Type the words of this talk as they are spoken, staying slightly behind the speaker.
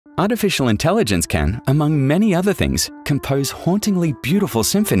Artificial intelligence can, among many other things, compose hauntingly beautiful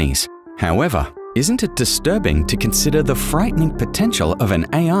symphonies. However, isn't it disturbing to consider the frightening potential of an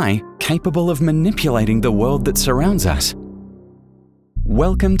AI capable of manipulating the world that surrounds us?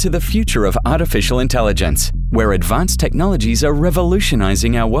 Welcome to the future of artificial intelligence, where advanced technologies are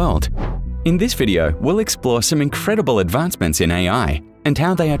revolutionizing our world. In this video, we'll explore some incredible advancements in AI and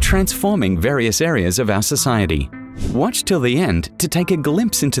how they are transforming various areas of our society. Watch till the end to take a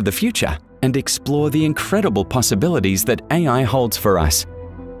glimpse into the future and explore the incredible possibilities that AI holds for us.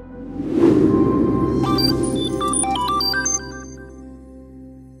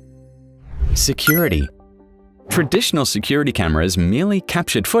 Security. Traditional security cameras merely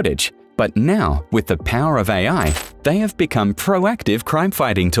captured footage, but now, with the power of AI, they have become proactive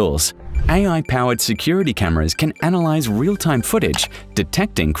crime-fighting tools. AI-powered security cameras can analyze real-time footage,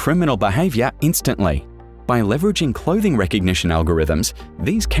 detecting criminal behavior instantly. By leveraging clothing recognition algorithms,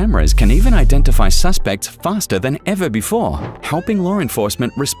 these cameras can even identify suspects faster than ever before, helping law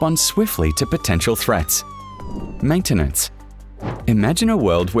enforcement respond swiftly to potential threats. Maintenance. Imagine a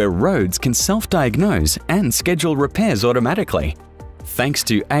world where roads can self-diagnose and schedule repairs automatically. Thanks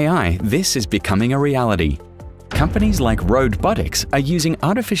to AI, this is becoming a reality. Companies like Robotics are using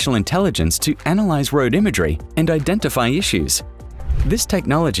artificial intelligence to analyze road imagery and identify issues. This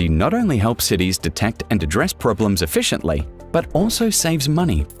technology not only helps cities detect and address problems efficiently, but also saves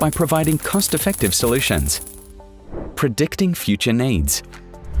money by providing cost-effective solutions. Predicting future needs.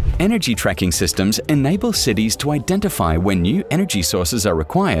 Energy tracking systems enable cities to identify when new energy sources are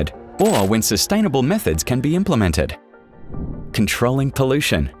required or when sustainable methods can be implemented. Controlling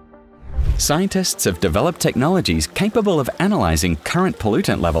pollution. Scientists have developed technologies capable of analyzing current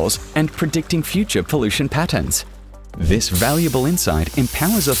pollutant levels and predicting future pollution patterns. This valuable insight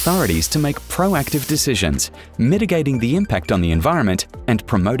empowers authorities to make proactive decisions, mitigating the impact on the environment and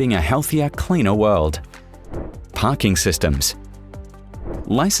promoting a healthier, cleaner world. Parking systems.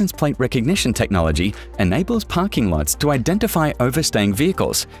 License plate recognition technology enables parking lots to identify overstaying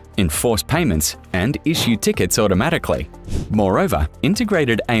vehicles, enforce payments, and issue tickets automatically. Moreover,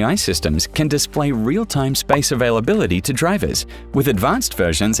 integrated AI systems can display real-time space availability to drivers, with advanced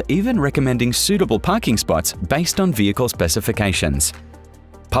versions even recommending suitable parking spots based on vehicle specifications.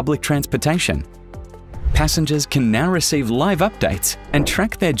 Public transportation. Passengers can now receive live updates and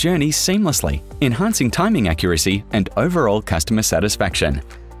track their journeys seamlessly, enhancing timing accuracy and overall customer satisfaction.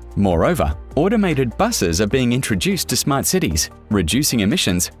 Moreover, automated buses are being introduced to smart cities, reducing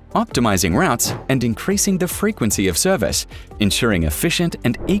emissions, optimizing routes, and increasing the frequency of service, ensuring efficient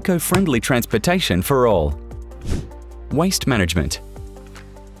and eco-friendly transportation for all. Waste management.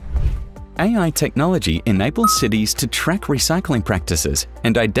 AI technology enables cities to track recycling practices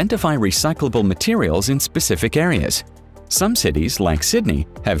and identify recyclable materials in specific areas. Some cities, like Sydney,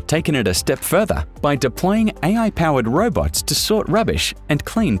 have taken it a step further by deploying AI-powered robots to sort rubbish and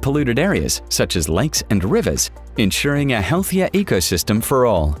clean polluted areas, such as lakes and rivers, ensuring a healthier ecosystem for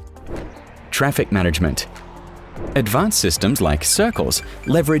all. Traffic management. Advanced systems like Circles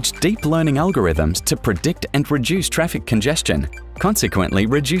leverage deep learning algorithms to predict and reduce traffic congestion, consequently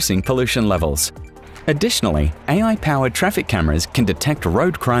reducing pollution levels. Additionally, AI-powered traffic cameras can detect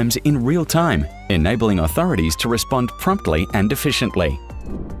road crimes in real time, enabling authorities to respond promptly and efficiently.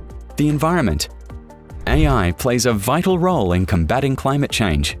 The environment. AI plays a vital role in combating climate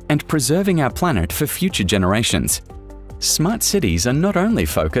change and preserving our planet for future generations. Smart cities are not only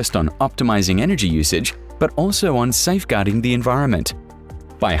focused on optimizing energy usage, but also on safeguarding the environment.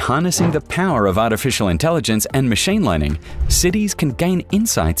 By harnessing the power of artificial intelligence and machine learning, cities can gain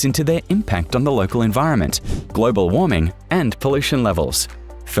insights into their impact on the local environment, global warming, and pollution levels.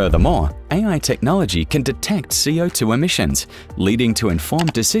 Furthermore, AI technology can detect CO2 emissions, leading to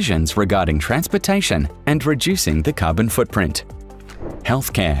informed decisions regarding transportation and reducing the carbon footprint.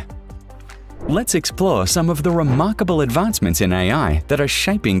 Healthcare. Let's explore some of the remarkable advancements in AI that are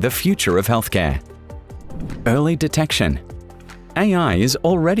shaping the future of healthcare. Early detection. AI is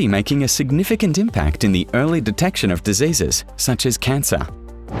already making a significant impact in the early detection of diseases, such as cancer.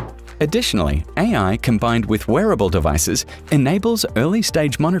 Additionally, AI combined with wearable devices enables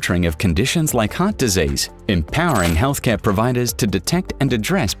early-stage monitoring of conditions like heart disease, empowering healthcare providers to detect and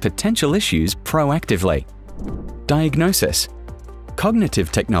address potential issues proactively. Diagnosis.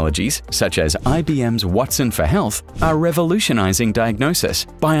 Cognitive technologies, such as IBM's Watson for Health, are revolutionizing diagnosis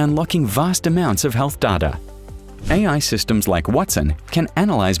by unlocking vast amounts of health data. AI systems like Watson can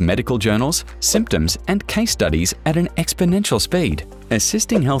analyze medical journals, symptoms, and case studies at an exponential speed,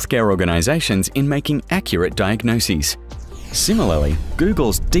 assisting healthcare organizations in making accurate diagnoses. Similarly,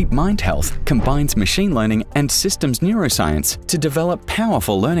 Google's DeepMind Health combines machine learning and systems neuroscience to develop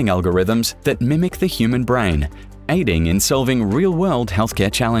powerful learning algorithms that mimic the human brain, aiding in solving real-world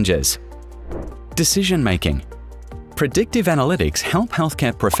healthcare challenges. Decision-making. Predictive analytics help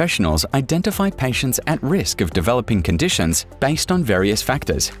healthcare professionals identify patients at risk of developing conditions based on various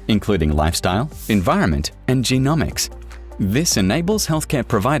factors, including lifestyle, environment, and genomics. This enables healthcare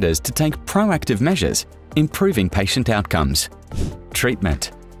providers to take proactive measures, improving patient outcomes.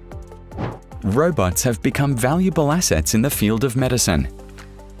 Treatment. Robots have become valuable assets in the field of medicine.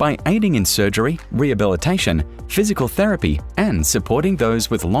 By aiding in surgery, rehabilitation, physical therapy, and supporting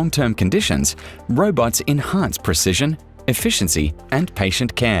those with long-term conditions, robots enhance precision, efficiency, and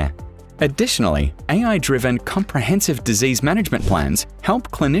patient care. Additionally, AI-driven comprehensive disease management plans help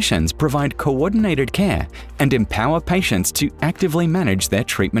clinicians provide coordinated care and empower patients to actively manage their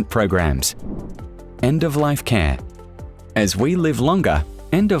treatment programs. End-of-life care. As we live longer,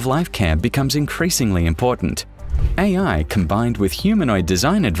 end-of-life care becomes increasingly important. AI combined with humanoid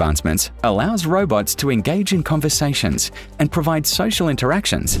design advancements allows robots to engage in conversations and provide social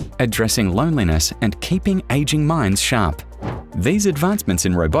interactions, addressing loneliness and keeping aging minds sharp. These advancements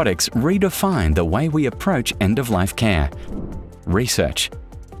in robotics redefine the way we approach end-of-life care. Research.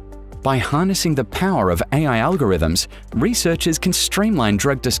 By harnessing the power of AI algorithms, researchers can streamline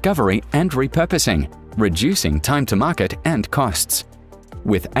drug discovery and repurposing, reducing time to market and costs.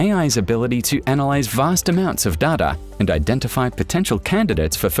 With AI's ability to analyze vast amounts of data and identify potential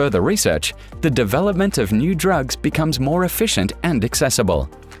candidates for further research, the development of new drugs becomes more efficient and accessible.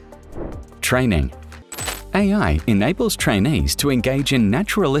 Training. AI enables trainees to engage in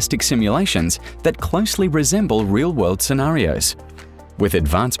naturalistic simulations that closely resemble real-world scenarios. With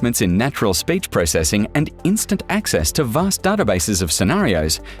advancements in natural speech processing and instant access to vast databases of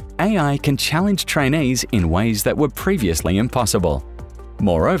scenarios, AI can challenge trainees in ways that were previously impossible.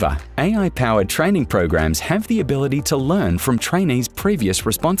 Moreover, AI-powered training programs have the ability to learn from trainees' previous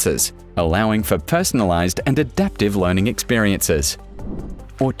responses, allowing for personalized and adaptive learning experiences.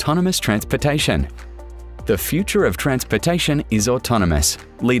 Autonomous transportation. The future of transportation is autonomous,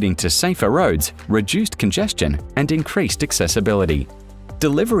 leading to safer roads, reduced congestion, and increased accessibility.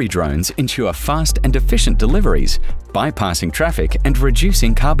 Delivery drones ensure fast and efficient deliveries, bypassing traffic and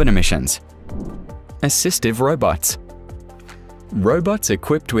reducing carbon emissions. Assistive robots. Robots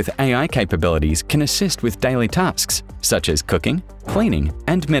equipped with AI capabilities can assist with daily tasks, such as cooking, cleaning,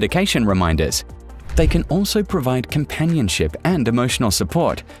 and medication reminders. They can also provide companionship and emotional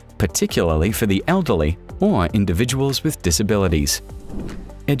support, particularly for the elderly or individuals with disabilities.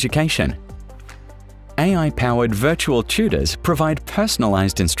 Education. AI-powered virtual tutors provide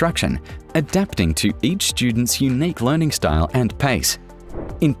personalized instruction, adapting to each student's unique learning style and pace.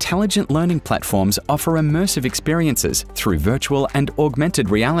 Intelligent learning platforms offer immersive experiences through virtual and augmented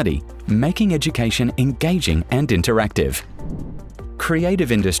reality, making education engaging and interactive.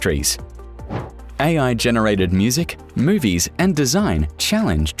 Creative industries. AI-generated music, movies, and design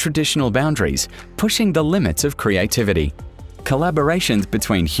challenge traditional boundaries, pushing the limits of creativity. Collaborations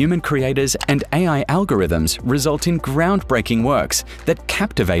between human creators and AI algorithms result in groundbreaking works that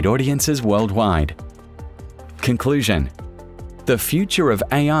captivate audiences worldwide. Conclusion. The future of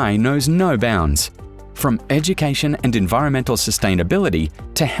AI knows no bounds. From education and environmental sustainability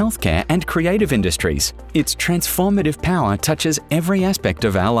to healthcare and creative industries, its transformative power touches every aspect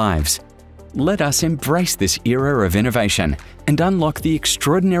of our lives. Let us embrace this era of innovation and unlock the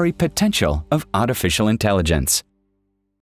extraordinary potential of artificial intelligence.